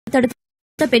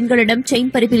தடுத்த பெண்களிடம்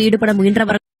செயின் பறிப்பில் ஈடுபட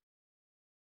முயன்றவர்களை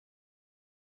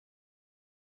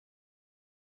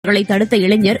தடுத்த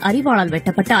இளைஞர் அரிவாளால்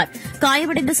வெட்டப்பட்டார்.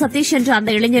 காயமடைந்த சதீஷ் என்ற அந்த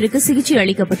இளைஞருக்கு சிகிச்சை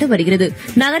அளிக்கப்பட்டு வருகிறது.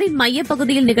 நகரின்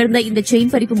மையப்பகுதியில் நிகழ்ந்த இந்த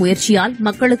செயின் பறிப்பு முயற்சியால்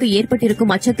மக்களுக்கு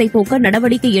ஏற்பட்டிருக்கும் அச்சத்தை போக்க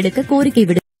நடவடிக்கை எடுக்க கோரிக்கை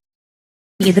விடுத்தார்.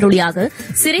 எதிரொலியாக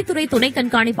சிறைத்துறை துணை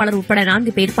கண்காணிப்பாளர் உட்பட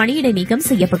 4 பேர் பணியிடை நீக்கம்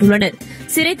செய்யப்பட்டுள்ளனர்.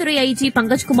 சிறைத்துறை ஐஜி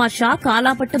பங்கஜ்குமார் ஷா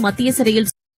காலாப்பட்டு மத்திய சிறையில்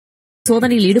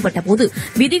சோதனையில் ஈடுபட்டபோது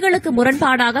விதிகளுக்கு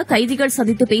முரண்பாடாக கைதிகள்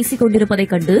சந்தித்து பேசிக்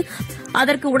கொண்டிருப்பதைக் கண்டு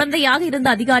அதற்கு உடந்தையாக இருந்த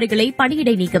அதிகாரிகளை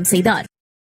பணியிடை நீக்கம் செய்தார்.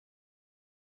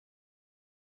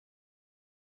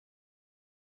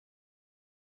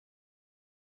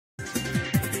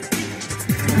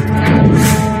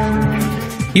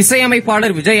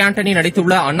 இசையமைப்பாளர் விஜய் ஆண்டனி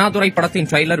நடித்துள்ள அண்ணாதுரை படத்தின்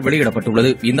ட்ரெய்லர்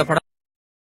வெளியிடப்பட்டுள்ளது. இந்த படம்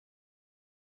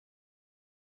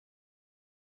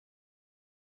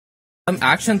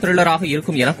ஆக்ஷன் த்ரில்லராக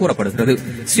இருக்கும் என கூறப்படுகிறது.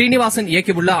 ஸ்ரீனிவாசன்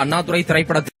இயக்கியுள்ள அண்ணாதுரை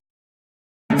திரைப்படத்தில்